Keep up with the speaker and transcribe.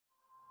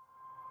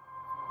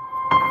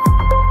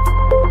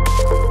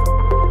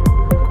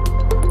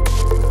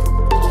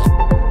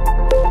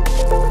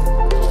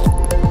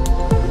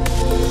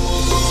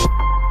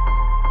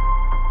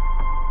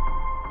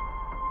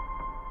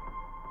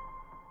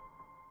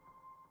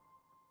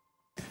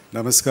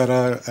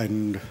Namaskara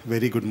and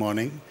very good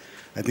morning.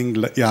 I think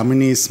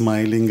Yamini is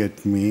smiling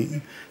at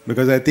me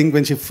because I think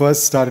when she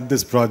first started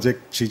this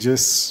project, she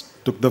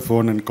just took the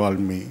phone and called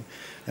me.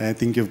 And I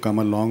think you've come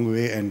a long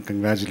way and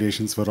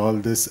congratulations for all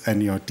this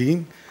and your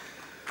team.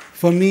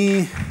 For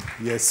me,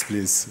 yes,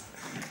 please.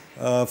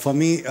 For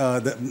me,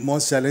 the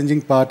most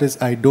challenging part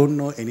is I don't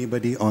know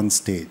anybody on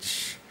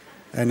stage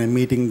and I'm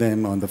meeting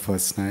them on the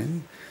first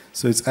time.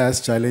 So it's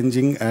as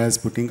challenging as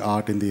putting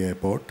art in the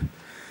airport.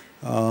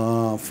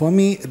 For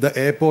me, the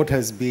airport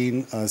has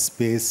been a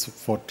space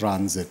for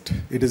transit.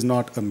 It is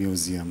not a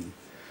museum,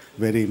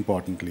 very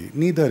importantly.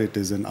 Neither it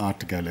is an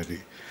art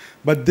gallery.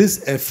 But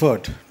this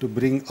effort to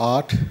bring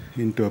art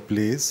into a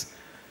place,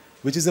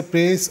 which is a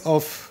place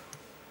of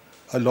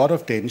a lot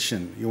of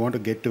tension. You want to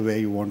get to where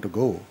you want to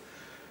go.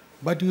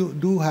 But you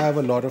do have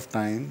a lot of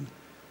time,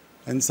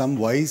 and some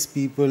wise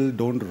people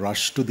don't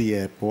rush to the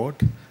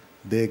airport.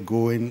 They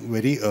go in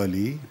very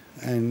early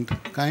and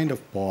kind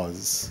of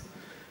pause.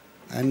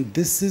 And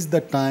this is the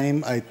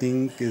time I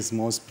think is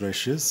most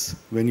precious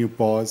when you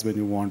pause, when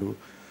you want to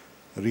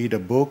read a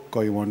book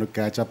or you want to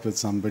catch up with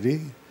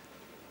somebody.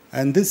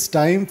 And this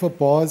time for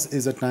pause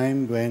is a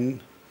time when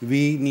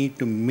we need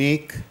to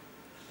make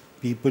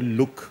people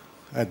look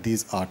at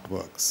these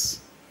artworks.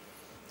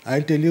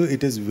 I'll tell you,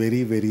 it is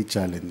very, very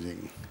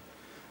challenging.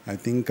 I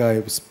think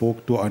I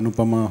spoke to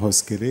Anupama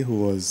Hoskere,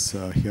 who was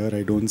here.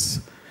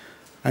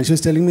 And she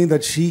was telling me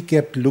that she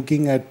kept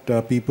looking at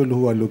people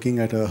who are looking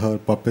at her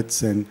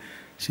puppets, and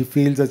she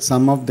feels that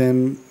some of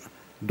them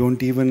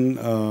don't even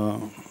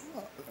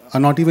are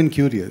not even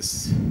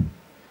curious,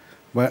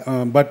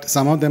 but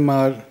some of them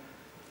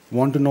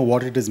want to know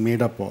what it is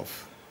made up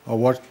of or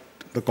what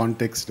the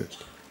context is.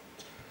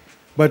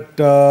 But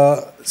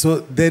so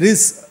there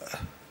is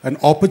an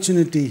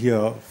opportunity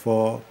here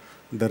for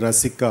the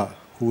Rasika,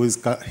 who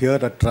is here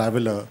a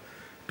traveler,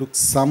 to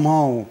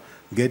somehow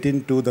get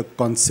into the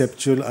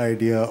conceptual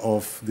idea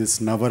of this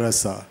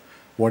Navarasa,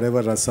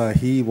 whatever rasa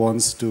he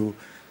wants to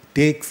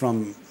take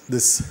from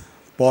this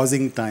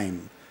pausing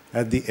time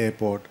at the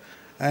airport,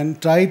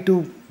 and try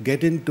to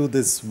get into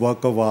this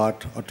work of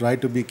art or try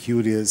to be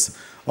curious.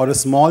 Or a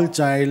small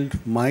child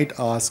might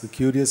ask a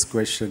curious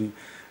question,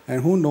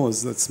 and who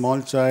knows, that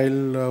small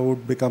child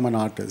would become an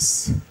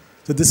artist.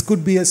 So this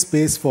could be a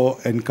space for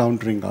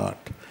encountering art.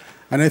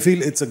 And I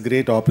feel it's a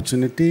great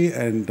opportunity.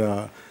 And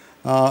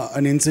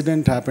an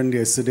incident happened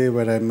yesterday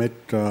where I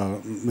met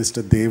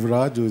Mr.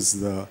 Devraj, who's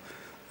the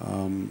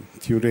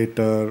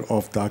curator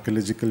of the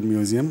Archaeological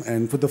Museum.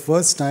 And for the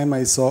first time,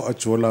 I saw a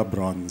Chola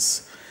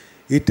bronze.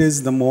 It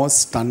is the most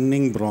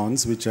stunning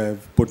bronze which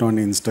I've put on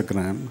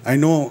Instagram. I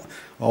know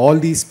all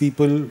these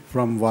people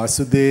from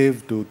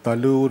Vasudev to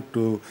Talur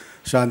to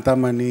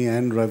Shantamani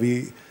and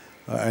Ravi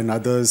and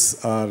others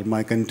are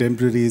my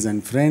contemporaries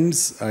and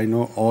friends. I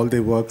know all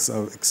their works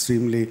are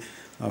extremely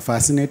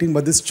fascinating,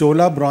 but this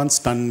Chola bronze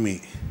stunned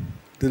me.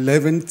 The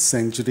 11th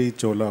century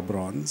Chola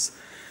bronze.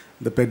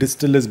 The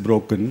pedestal is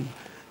broken,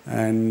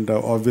 and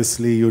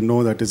obviously you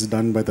know that is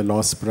done by the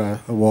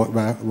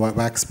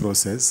wax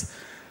process.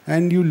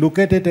 And you look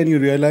at it and you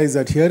realize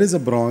that here is a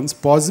bronze,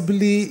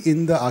 possibly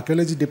in the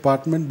archaeology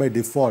department by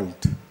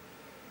default.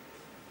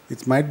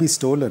 It might be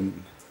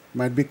stolen,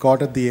 might be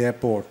caught at the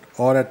airport,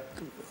 or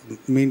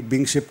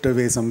being shipped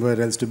away somewhere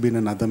else to be in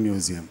another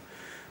museum.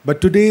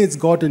 But today it's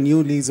got a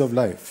new lease of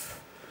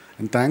life.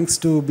 And thanks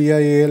to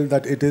BIAL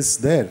that it is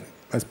there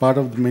as part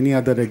of many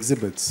other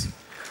exhibits.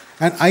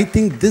 And I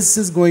think this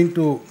is going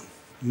to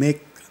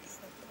make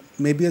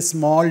maybe a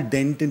small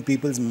dent in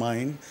people's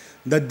mind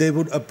that they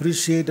would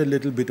appreciate a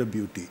little bit of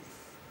beauty.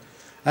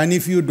 And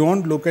if you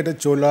don't look at a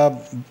Chola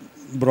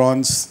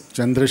bronze,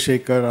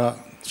 Chandrasekhara,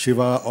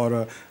 Shiva, or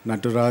a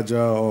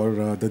Nataraja,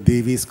 or the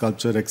Devi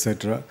sculpture,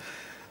 etc.,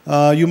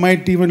 you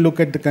might even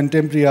look at the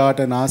contemporary art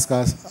and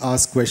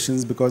ask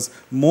questions, because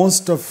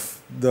most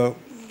of the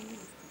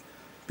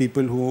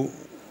people who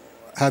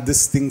have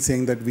this thing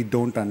saying that we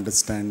don't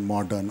understand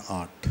modern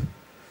art.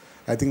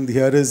 I think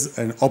here is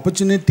an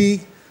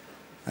opportunity,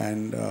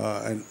 and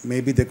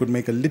maybe they could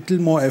make a little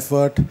more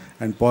effort,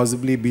 and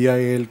possibly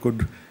BIL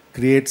could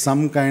create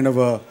some kind of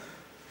a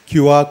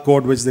QR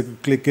code which they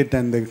could click it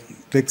and they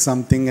click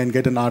something and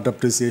get an art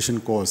appreciation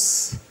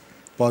course.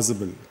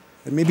 Possible.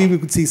 And maybe we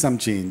could see some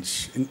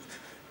change.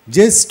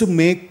 Just to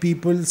make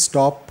people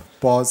stop,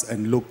 pause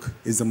and look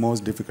is the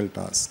most difficult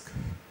task.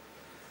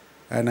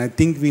 And I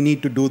think we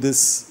need to do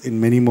this in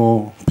many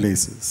more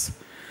places.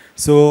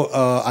 So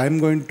I'm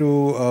going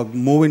to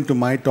move into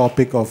my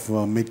topic of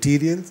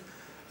materials.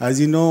 As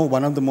you know,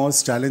 one of the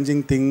most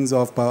challenging things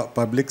of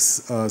public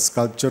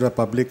sculpture or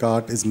public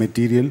art is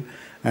material.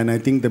 And I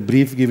think the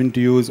brief given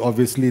to you is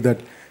obviously that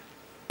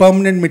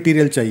permanent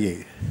material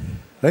chahiye,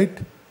 right?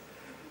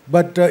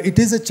 But it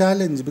is a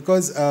challenge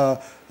because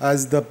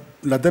as the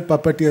leather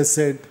puppeteer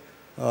said,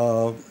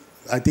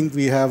 I think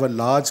we have a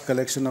large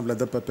collection of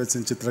leather puppets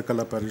in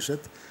Chitrakala Parishad.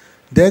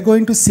 They're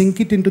going to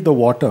sink it into the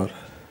water.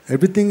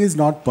 Everything is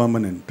not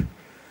permanent.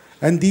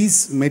 And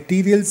these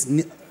materials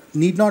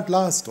need not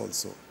last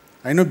also.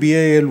 I know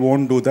BIL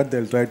won't do that.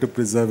 They'll try to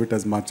preserve it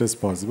as much as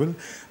possible.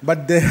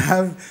 But there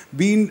have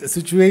been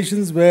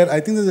situations where I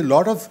think there's a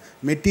lot of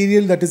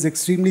material that is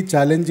extremely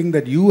challenging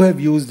that you have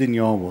used in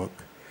your work.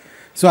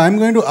 So I'm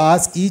going to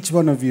ask each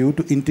one of you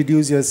to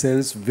introduce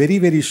yourselves very,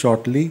 very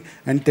shortly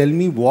and tell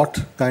me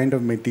what kind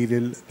of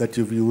material that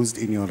you've used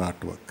in your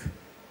artwork.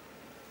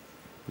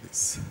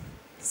 Please.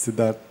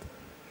 Siddharth.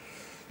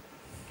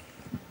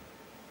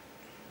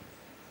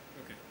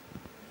 Okay.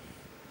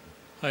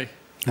 Hi.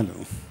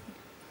 Hello.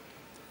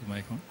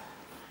 Mic on.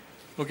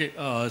 Okay,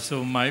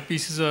 so my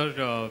pieces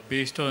are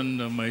based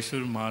on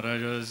Mysore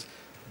Maharaja's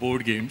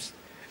board games,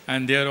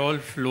 and they are all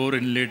floor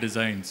inlay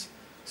designs.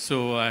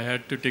 So I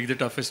had to take the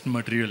toughest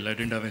material. I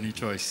didn't have any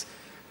choice.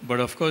 But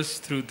of course,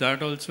 through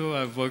that also,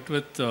 I've worked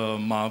with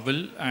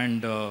marble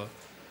and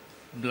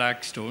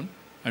black stone.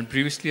 And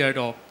previously, I'd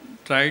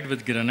tried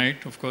with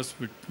granite. Of course,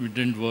 we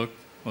didn't work.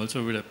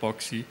 Also with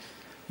epoxy.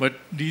 But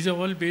these are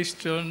all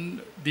based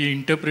on the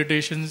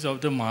interpretations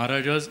of the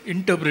Maharaja's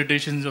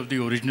interpretations of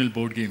the original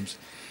board games.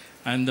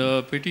 And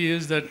the pity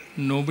is that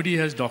nobody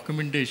has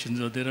documentation.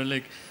 So there are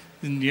like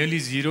nearly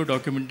zero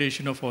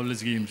documentation of all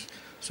his games.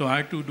 So I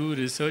had to do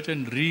research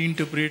and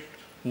reinterpret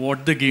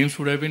what the games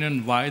would have been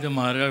and why the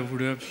Maharaja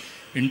would have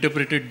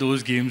interpreted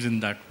those games in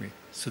that way.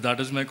 So that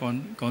was my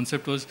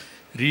concept, was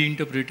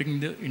reinterpreting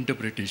the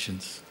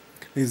interpretations.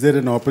 Is there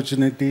an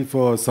opportunity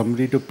for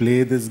somebody to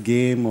play this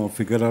game or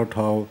figure out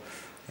how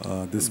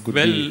this could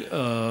be?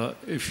 Well,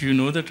 if you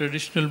know the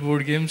traditional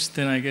board games,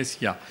 then I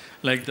guess, yeah.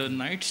 Like the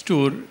Knight's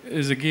Tour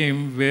is a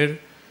game where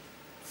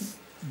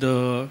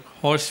the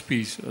horse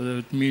piece, or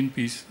the main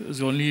piece,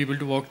 is only able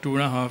to walk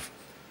 2.5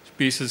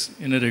 spaces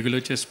in a regular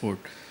chessboard.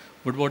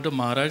 But what the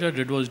Maharaja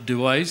did was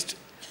devised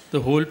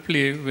the whole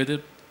play where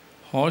the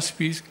horse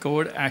piece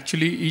covered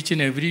actually each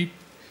and every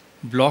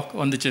block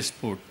on the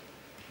chessboard.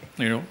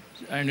 You know,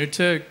 and it's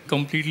a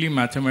completely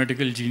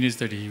mathematical genius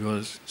that he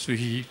was. So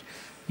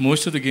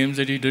most of the games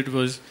that he did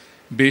was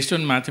based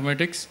on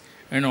mathematics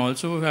and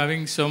also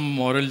having some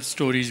moral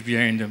stories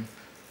behind them.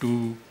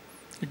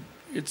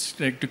 It's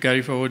like to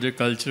carry forward the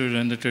culture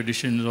and the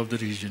traditions of the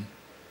region.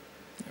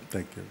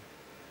 Thank you.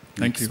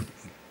 Thank you.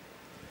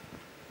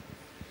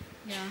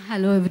 Yeah,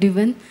 hello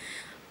everyone.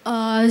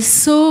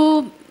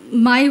 So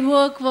my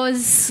work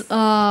was,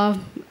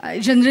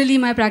 generally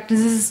my practice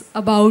is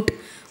about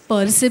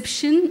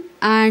perception,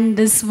 and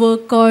this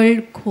work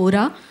called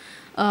Khora.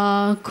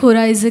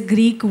 Khora is a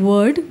Greek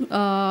word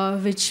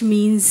which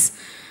means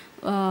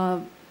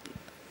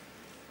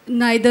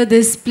neither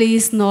this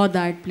place nor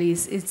that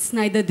place. It's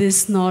neither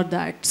this nor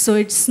that. So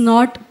it's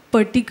not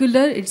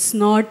particular, it's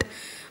not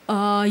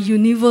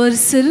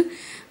universal,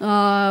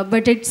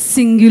 but it's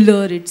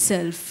singular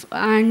itself.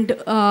 And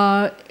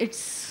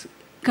it's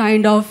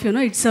kind of, you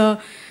know, it's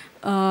a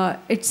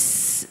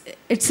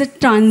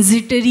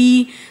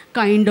transitory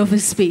kind of a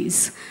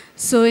space.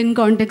 So in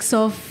context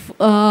of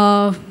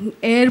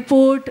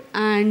airport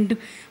and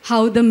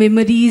how the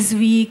memories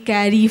we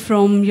carry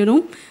from, you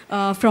know,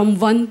 from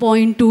one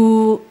point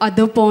to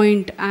other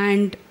point,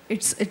 and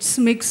it's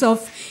mix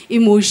of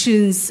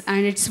emotions,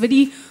 and it's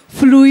very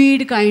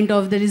fluid kind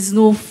of, there is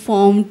no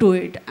form to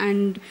it.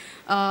 And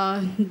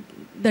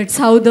that's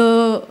how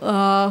the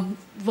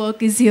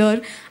work is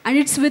here. And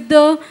it's with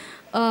a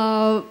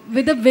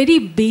very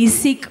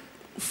basic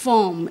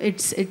form.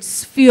 It's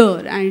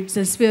sphere, and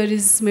the sphere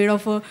is made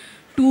of a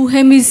 2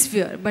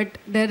 hemisphere, but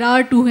there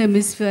are 2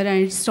 hemisphere,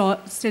 and it's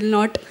still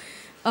not,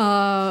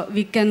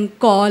 we can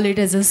call it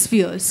as a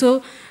sphere.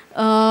 So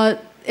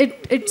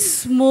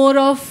it's more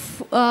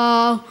of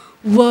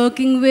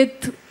working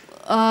with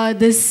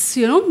this,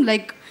 you know,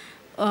 like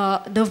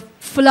the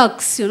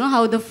flux, you know,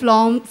 how the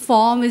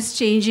form is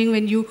changing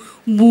when you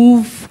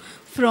move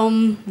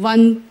from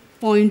one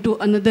point to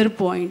another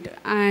point.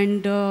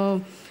 And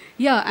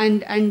yeah,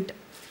 and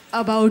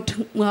about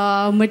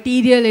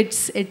material,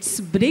 it's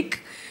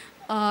brick.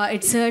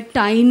 It's a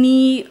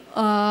tiny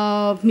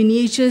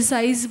miniature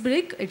size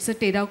brick. It's a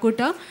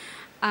terracotta,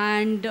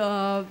 and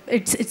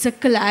it's a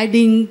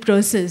cladding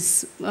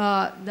process.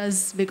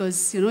 That's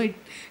because, you know,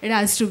 it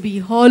has to be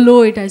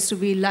hollow. It has to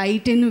be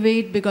light in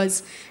weight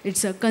because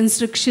it's a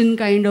construction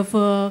kind of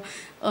a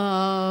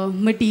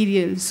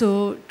material.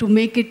 So to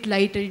make it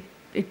lighter,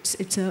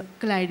 it's a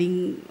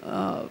cladding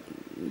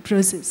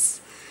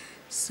process.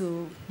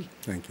 So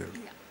thank you,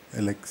 yeah.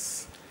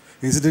 Alex.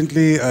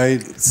 Incidentally,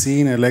 I've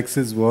seen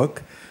Alex's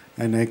work,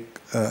 and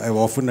I've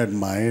often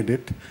admired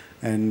it.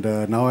 And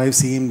now I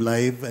see him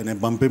live, and I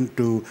bump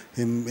into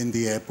him in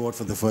the airport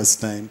for the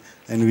first time,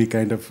 and we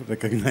kind of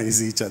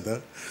recognize each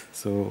other.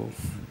 So,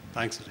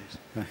 thanks, Suresh.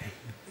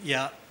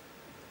 Yeah,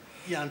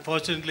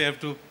 unfortunately, I have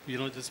to, you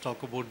know, just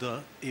talk about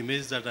the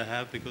image that I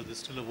have because it's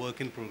still a work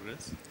in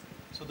progress.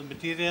 So the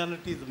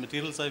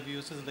materials I've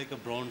used is like a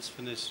bronze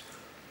finish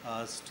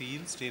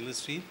steel, stainless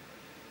steel,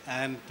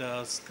 and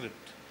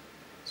script.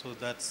 So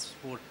that's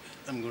what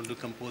I'm going to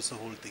compose the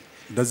whole thing.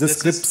 Does the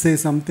script say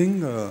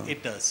something?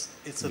 It does.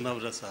 It's a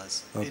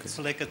Navrasas. Okay. It's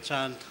like a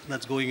chant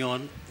that's going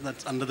on,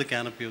 that's under the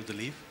canopy of the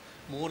leaf.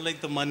 More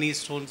like the money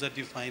stones that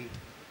you find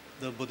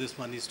the Buddhist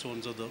money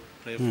stones or the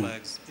prayer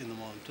flags in the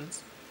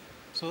mountains.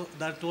 So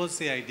that was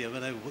the idea.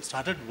 When I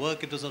started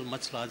work, it was on a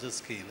much larger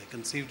scale. I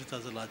conceived it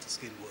as a larger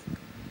scale work.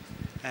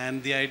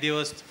 And the idea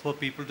was for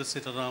people to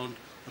sit around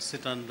or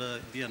sit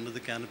be under the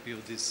canopy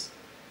of this,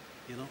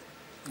 you know.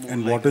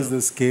 And what is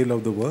the scale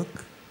of the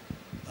work?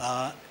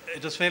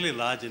 It was fairly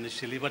large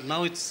initially, but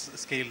now it's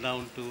scaled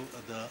down to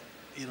the,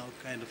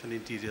 kind of an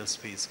interior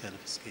space kind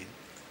of scale.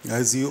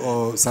 As you,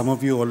 some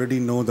of you already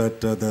know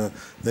that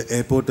the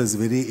airport has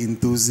very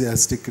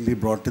enthusiastically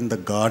brought in the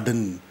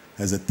garden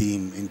as a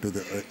theme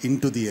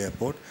into the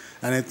airport,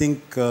 and I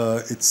think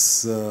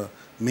it's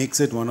makes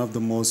it one of the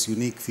most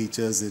unique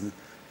features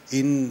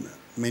in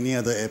many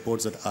other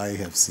airports that I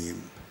have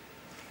seen.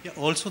 Yeah.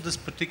 Also, this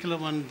particular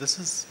one, this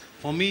is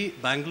for me,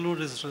 Bangalore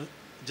is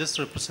just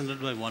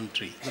represented by one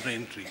tree, the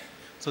rain tree.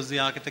 So it's the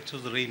architecture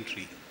of the rain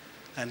tree.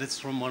 And it's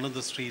from one of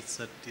the streets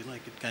that, I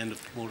could kind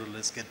of more or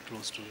less get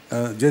close to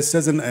it. Just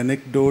as an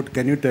anecdote,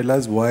 can you tell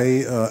us why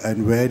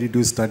and where did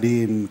you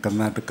study in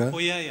Karnataka? Oh,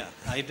 yeah.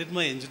 I did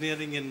my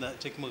engineering in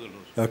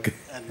Chikmagalur. Okay.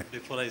 And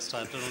before I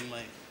started on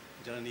my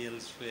journey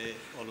elsewhere,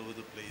 all over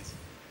the place.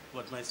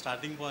 But my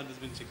starting point has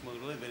been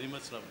Chikmagalur. I very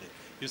much loved it.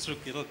 Used to,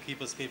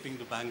 keep escaping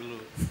to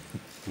Bangalore.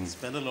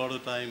 Spend a lot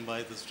of time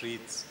by the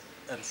streets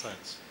and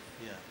such.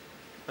 Yeah.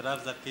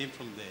 Perhaps that came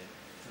from there.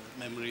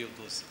 The memory of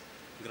those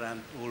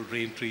grand old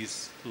rain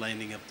trees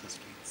lining up the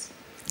streets.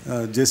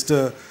 Just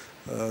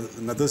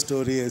another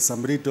story.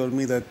 Somebody told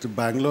me that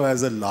Bangalore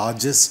has the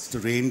largest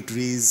rain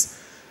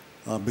trees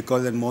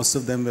because and most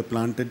of them were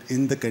planted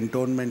in the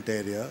cantonment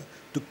area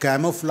to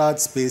camouflage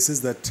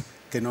spaces that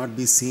cannot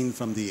be seen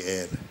from the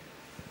air.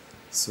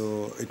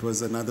 So it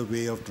was another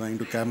way of trying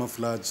to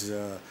camouflage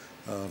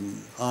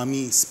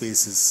army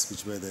spaces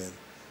which were there.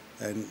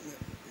 And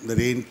the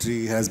rain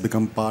tree has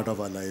become part of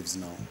our lives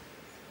now.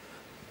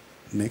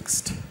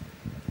 Next.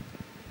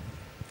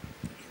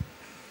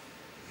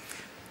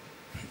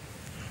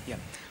 Yeah.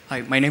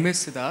 Hi, my name is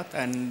Siddharth,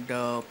 and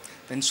the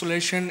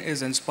installation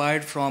is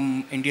inspired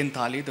from Indian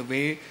thali, the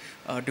way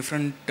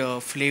different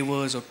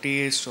flavors or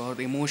tastes or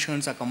the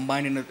emotions are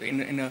combined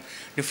in a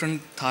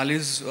different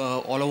thalis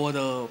all over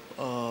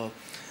the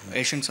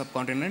Asian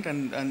subcontinent,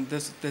 and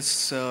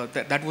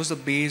that was the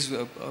base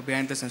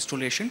behind this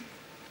installation.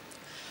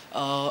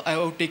 I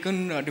have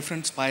taken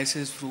different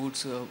spices,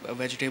 fruits,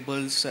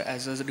 vegetables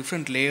as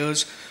different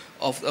layers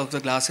of the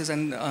glasses,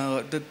 and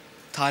the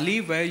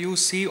thali where you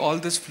see all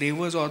these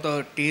flavors or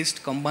the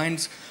taste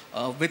combines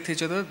with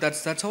each other.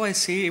 That's how I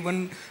say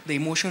even the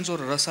emotions or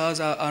rasas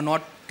are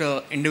not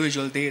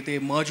individual. They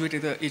merge with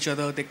each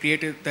other. They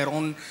create their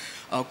own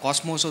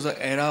cosmos or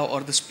the era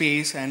or the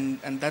space, and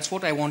that's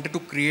what I wanted to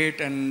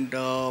create. And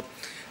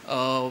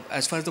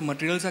as far as the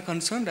materials are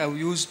concerned, I've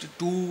used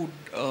two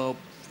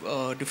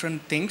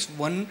different things.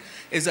 One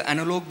is the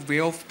analog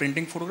way of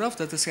printing photographs,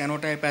 that's the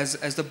cyanotype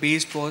as the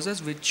base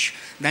process, which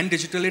then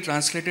digitally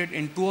translated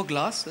into a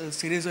glass, a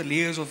series of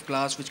layers of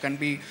glass which can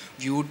be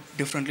viewed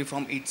differently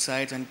from each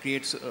side and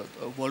creates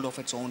a world of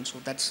its own. So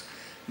that's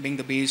being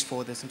the base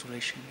for this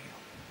installation here.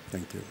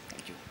 Thank you.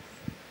 Thank you.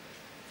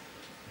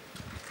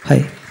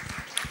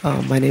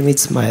 Hi, my name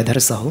is Mayadhar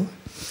Sahu.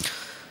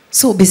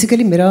 So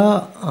basically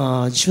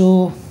मेरा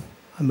जो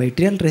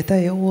material रहता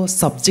है वो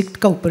subject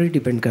का ऊपर ही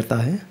depend करता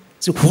है.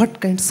 So what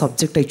kind of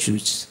subject I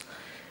choose?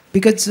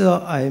 Because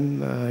I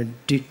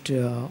did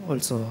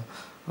also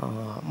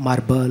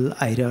marble,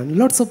 iron,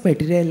 lots of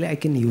material I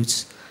can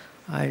use.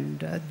 And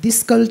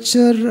this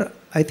culture,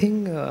 I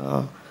think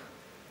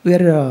we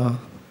are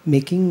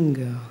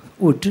making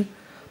wood,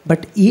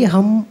 but ये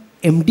हम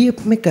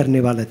MDF में करने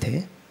वाले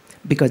थे,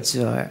 because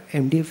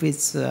MDF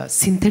is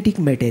synthetic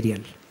material,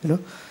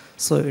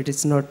 so it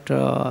is not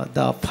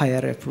the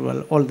fire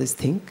approval, all this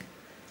thing.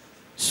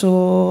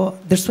 So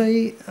that's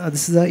why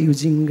this is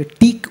using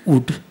teak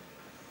wood.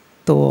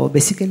 So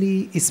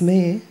basically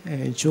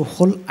इसमें जो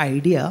whole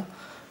idea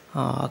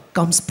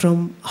comes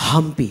from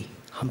Hampi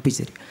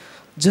Jerry.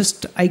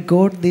 Just I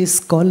got this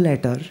call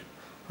letter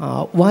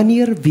 1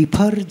 year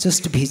before,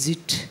 just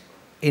visit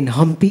in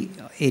Hampi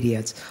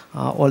areas,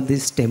 all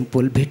this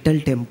temple,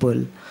 Vittal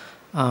temple,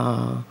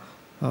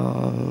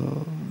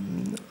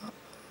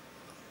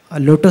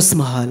 Lotus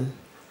Mahal,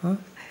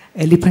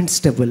 Elephant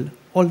Stable,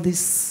 all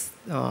these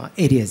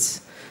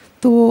areas.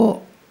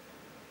 तो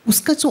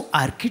उसका जो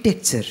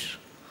architecture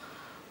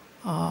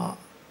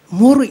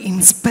more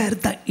inspire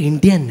the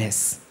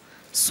Indianness.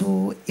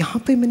 So यहाँ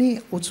पे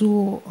मैंने वो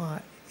जो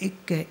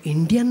एक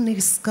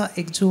Indianness का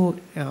एक जो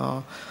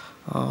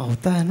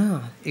होता है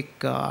ना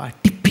एक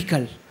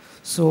typical.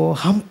 So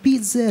Hampi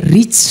is a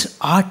rich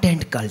art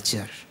and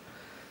culture.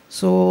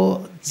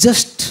 So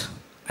just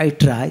I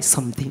try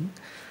something,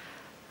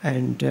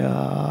 and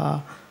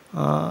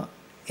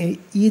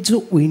ये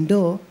जो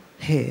window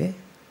है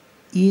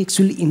ये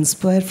actually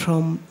inspired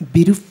from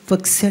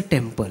Virupaksha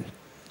temple.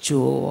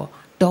 जो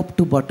top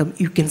to bottom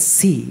you can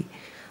see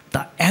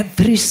the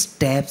every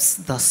steps,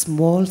 the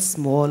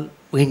small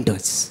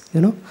windows,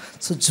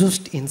 So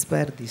just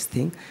inspire this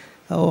thing.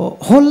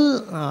 Whole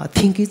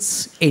thing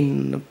is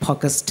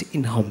focused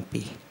in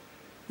Hampi.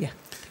 Yeah.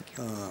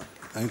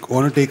 I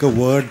want to take a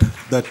word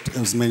that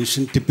was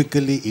mentioned,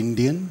 typically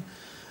Indian.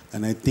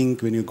 And I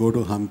think when you go to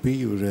Hampi,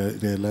 you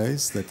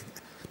realize that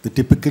the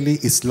typically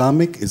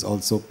Islamic is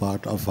also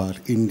part of our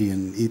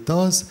Indian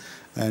ethos.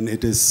 And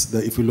it is,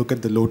 if you look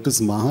at the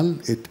Lotus Mahal,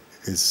 it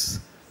is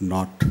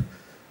not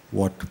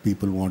what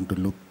people want to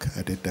look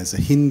at it as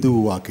a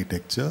Hindu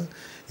architecture.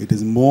 It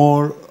is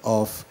more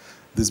of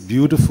this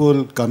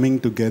beautiful coming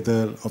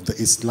together of the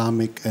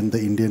Islamic and the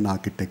Indian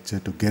architecture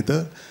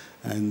together.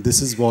 And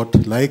this is what,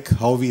 like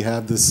how we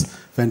have this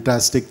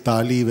fantastic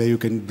thali where you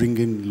can bring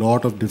in a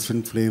lot of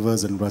different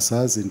flavors and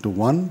rasas into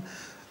one.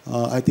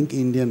 I think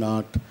Indian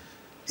art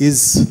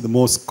is the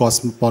most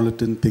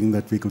cosmopolitan thing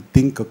that we could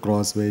think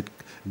across, where it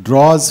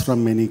draws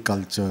from many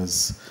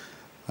cultures.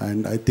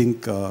 And I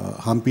think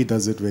Hampi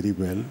does it very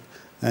well.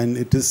 And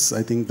it is,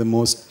 I think, the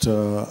most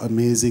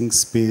amazing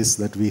space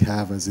that we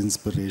have as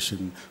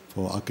inspiration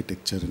for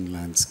architecture and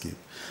landscape.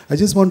 I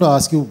just want to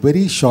ask you a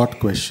very short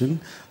question.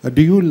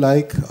 Do you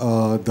like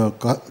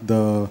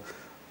the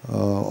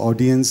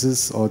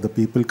audiences or the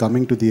people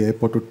coming to the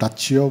airport to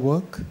touch your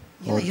work?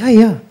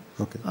 Yeah.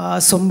 Okay.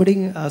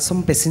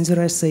 Some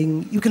passenger are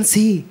saying, you can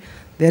see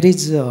there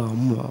is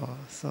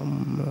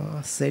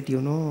some set,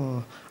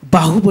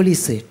 Bahubali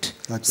set.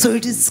 So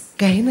it is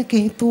कहीं ना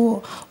कहीं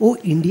तो वो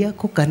India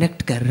को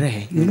connect कर रहे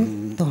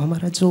हैं, तो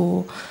हमारा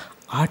जो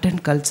आर्ट एंड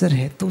कल्चर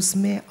है तो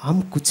उसमें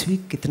हम कुछ भी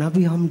कितना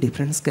भी हम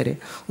डिफरेंस करें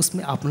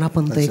उसमें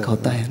अपनापन तो एक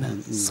होता है ना.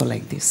 So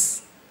like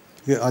this.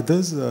 Yeah,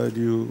 others,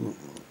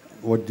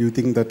 what do you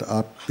think that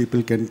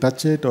people can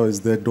touch it, or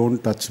is there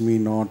don't touch me,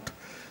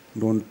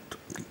 don't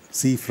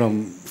see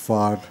from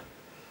far?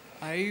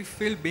 I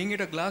feel being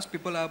at a glass,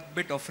 people are a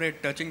bit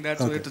afraid touching that,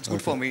 so it's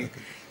good for me.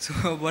 Okay.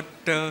 So, but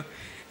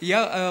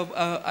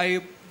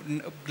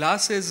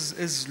glass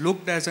is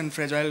looked as a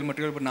fragile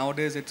material, but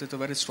nowadays it's a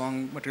very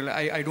strong material.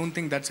 I don't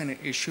think that's an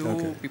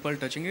issue, people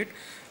touching it.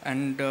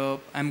 And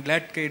I'm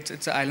glad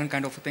it's an island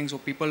kind of a thing, so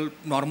people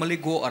normally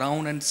go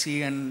around and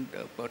see and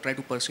try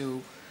to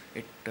pursue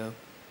it.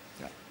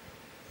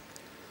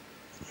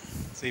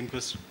 Same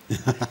question.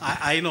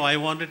 I know.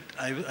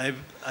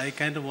 I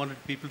kind of wanted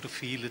people to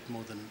feel it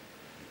more than,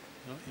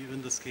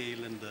 even the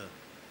scale and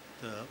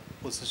the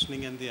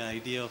positioning and the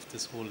idea of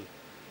this whole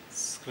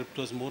script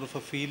was more of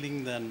a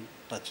feeling than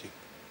touching.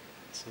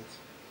 So.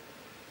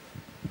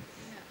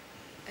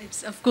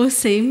 It's of course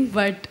same,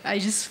 but I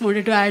just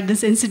wanted to add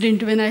this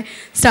incident when I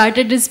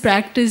started this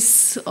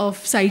practice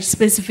of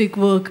site-specific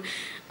work.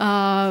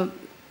 I'm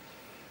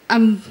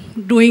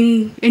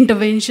doing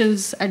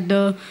interventions at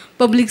the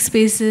public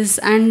spaces,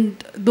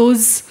 and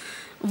those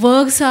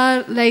works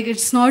are like,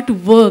 it's not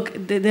work.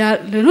 They are,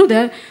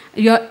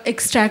 you're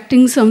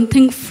extracting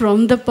something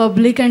from the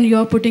public and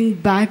you're putting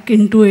back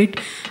into it,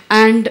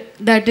 and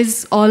that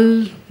is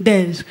all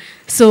there.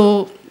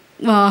 So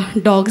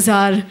dogs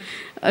are,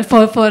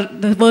 for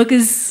the work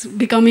is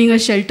becoming a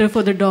shelter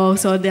for the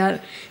dogs, or they are,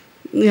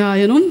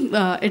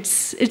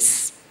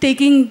 it's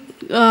taking,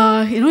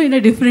 in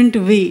a different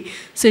way.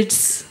 So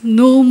it's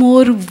no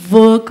more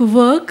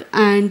work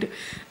and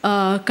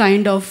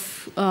kind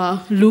of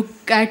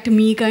look at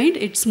me kind.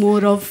 It's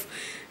more of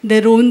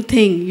their own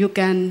thing. You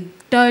can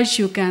touch,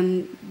 you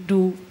can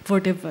do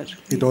whatever.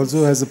 It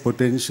also has a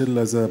potential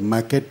as a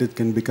maquette. It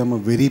can become a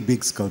very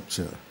big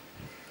sculpture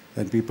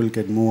and people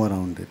can move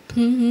around it.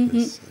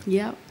 Yes.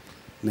 Yeah.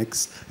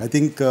 Next, I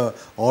think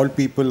all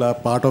people are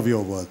part of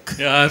your work.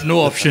 Yeah, I have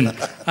no option.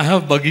 I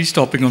have buggy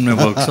stopping on my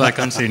work, so I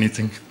can't say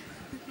anything.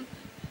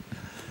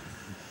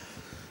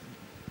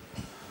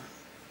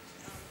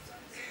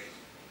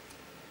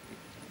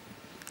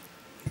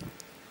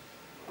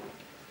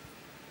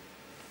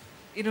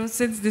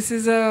 Since this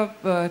is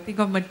a thing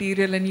of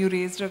material and you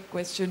raised a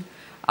question,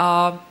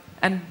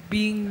 and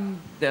being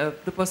the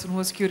person who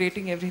was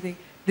curating everything,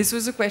 this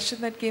was a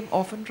question that came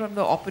often from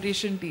the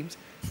operation teams,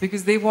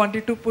 because they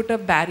wanted to put a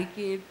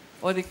barricade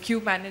or the queue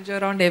manager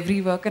around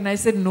every work, and I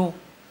said no,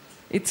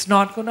 it's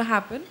not going to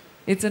happen.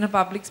 It's in a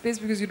public space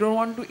because you don't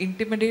want to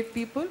intimidate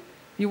people.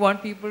 You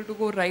want people to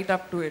go right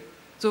up to it.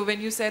 So when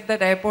you said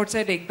that airport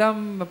said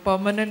ekdam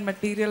permanent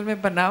material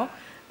mein banao,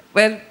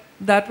 well,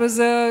 that was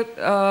a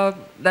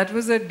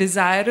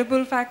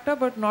desirable factor,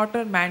 but not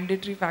a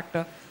mandatory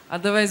factor.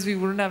 Otherwise, we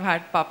wouldn't have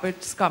had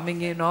puppets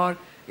coming in, or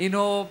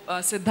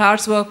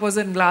Siddharth's work was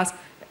in glass.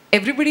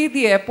 Everybody at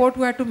the airport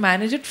who had to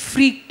manage it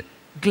freaked.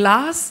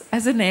 Glass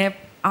as an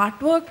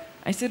artwork?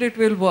 I said it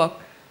will work.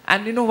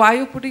 And why are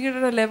you putting it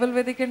at a level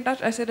where they can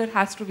touch? I said it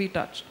has to be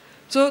touched.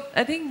 So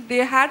I think they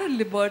had a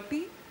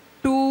liberty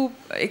to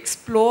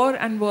explore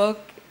and work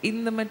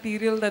in the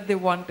material that they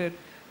wanted.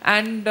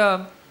 And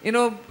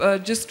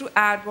just to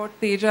add what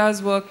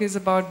Teja's work is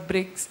about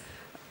bricks,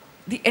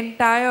 the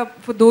entire,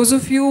 for those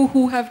of you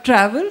who have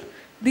traveled,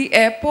 the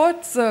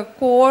airport's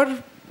core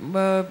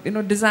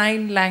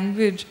design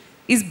language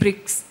is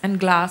bricks and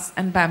glass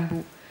and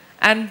bamboo.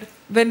 And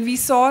when we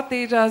saw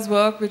Teja's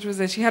work, which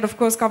was she had of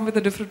course come with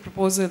a different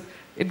proposal,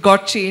 it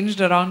got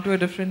changed around to a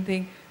different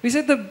thing. We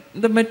said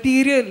the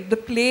material, the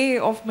play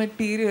of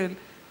material,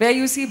 where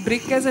you see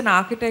brick as an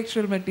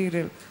architectural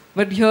material,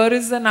 But here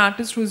is an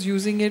artist who's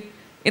using it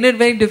in a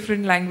very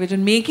different language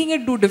and making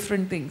it do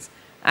different things.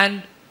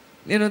 And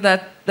you know,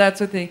 that's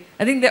the thing.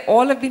 I think they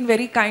all have been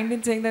very kind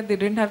in saying that they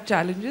didn't have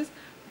challenges.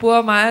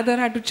 Poor Mayadhar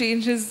had to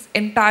change his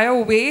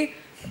entire way,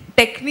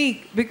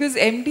 technique, because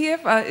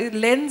MDF it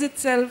lends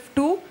itself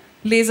to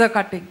laser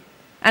cutting.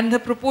 And the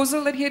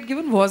proposal that he had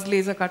given was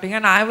laser cutting.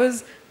 And I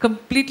was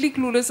completely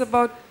clueless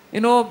about,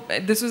 you know,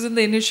 this was in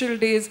the initial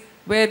days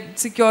where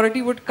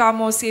security would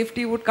come or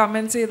safety would come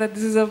and say that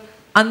this is an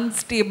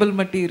unstable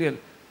material.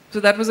 So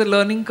that was a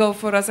learning curve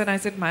for us. And I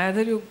said,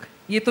 Mayadhar,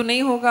 ye to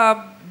nahi hoga,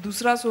 aap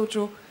dusra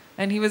socho.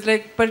 And he was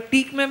like, par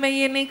teak mein main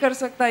ye nahi kar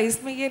sakta,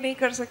 isme ye nahi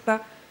kar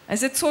sakta. I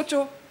said,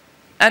 socho.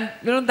 And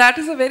you know, that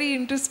is a very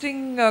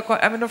interesting,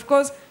 I mean, of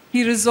course,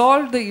 he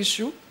resolved the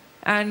issue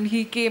and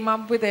he came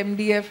up with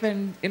MDF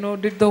and, you know,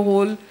 did the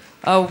whole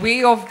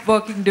way of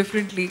working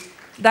differently.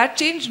 That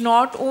changed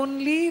not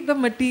only the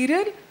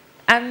material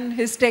and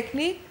his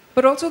technique,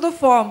 but also the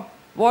form.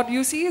 What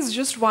you see is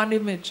just one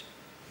image.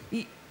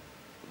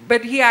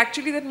 But he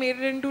actually then made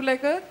it into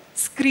like a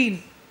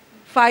screen,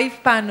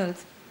 5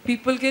 panels.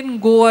 People can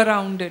go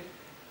around it.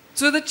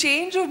 So the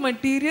change of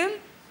material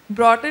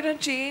brought in a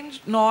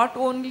change not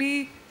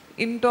only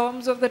in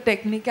terms of the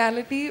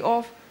technicality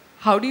of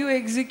how do you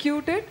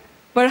execute it,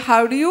 but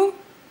how do you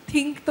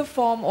think the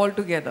form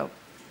altogether.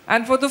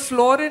 And for the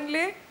floor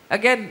inlay,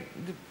 again,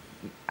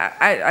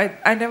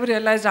 I never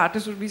realized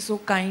artists would be so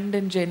kind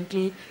and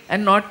gentle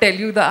and not tell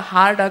you the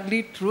hard,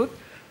 ugly truth.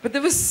 But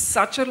there was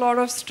such a lot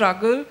of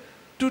struggle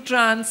to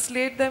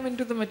translate them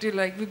into the material.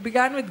 Like we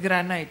began with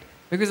granite,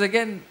 because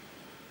again,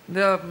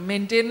 the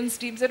maintenance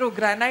team said, oh,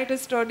 granite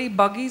is sturdy,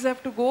 buggies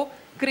have to go,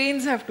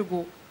 cranes have to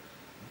go.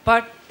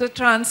 But the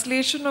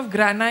translation of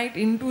granite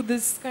into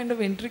this kind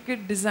of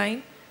intricate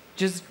design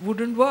just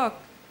wouldn't work.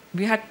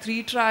 We had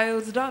 3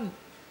 trials done.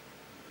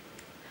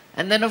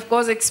 And then of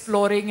course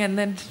exploring and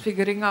then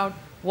figuring out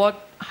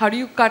how do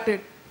you cut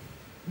it.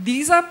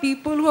 These are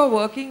people who are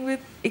working with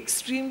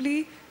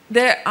extremely,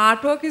 their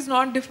artwork is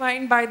not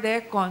defined by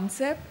their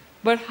concept,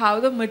 but how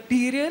the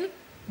material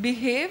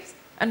behaves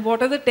and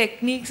what are the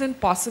techniques and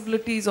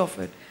possibilities of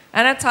it.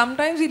 And at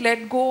sometimes we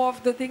let go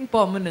of the thing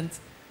permanence.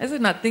 I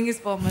said, nothing is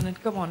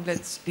permanent, come on,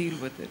 let's deal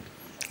with it.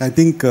 I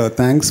think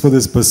thanks for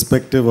this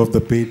perspective of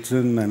the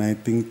patron, and I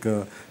think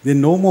there are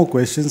no more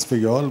questions for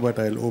you all, but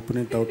I'll open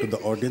it out to the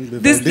audience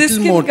with a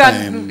little more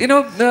time. You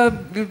know,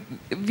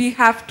 we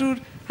have to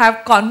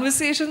have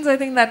conversations. I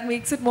think that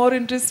makes it more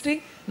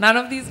interesting. None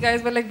of these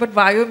guys were like, but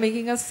why are you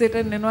making us sit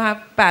and, you know,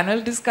 have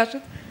panel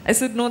discussions? I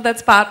said, no,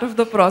 that's part of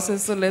the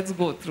process, so let's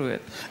go through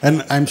it.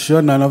 And I'm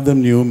sure none of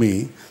them knew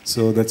me,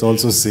 so that's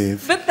also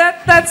safe. But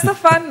that's the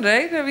fun,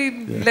 right? I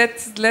mean,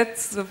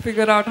 let's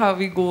figure out how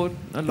we go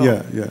along.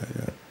 Yeah.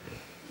 Okay.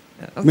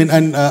 I mean,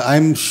 and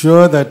I'm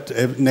sure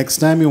that next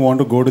time you want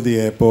to go to the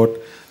airport,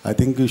 I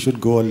think you should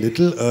go a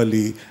little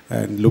early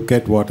and look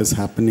at what is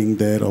happening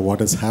there or what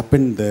has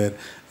happened there,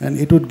 and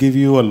it would give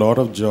you a lot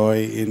of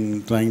joy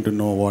in trying to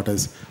know what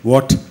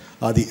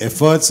are the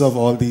efforts of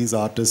all these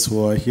artists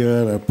who are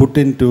here put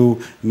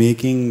into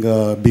making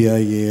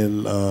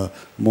BIAL a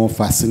more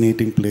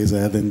fascinating place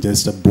rather than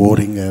just a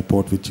boring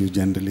airport which you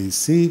generally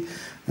see.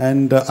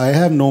 And I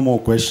have no more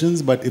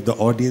questions, but if the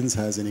audience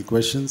has any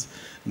questions,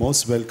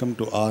 most welcome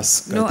to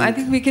ask. No, I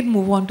think we can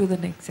move on to the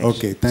next section.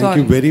 Okay, thank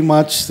you very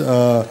much.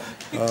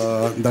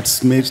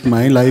 That's made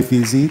my life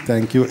easy.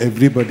 Thank you,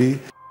 everybody.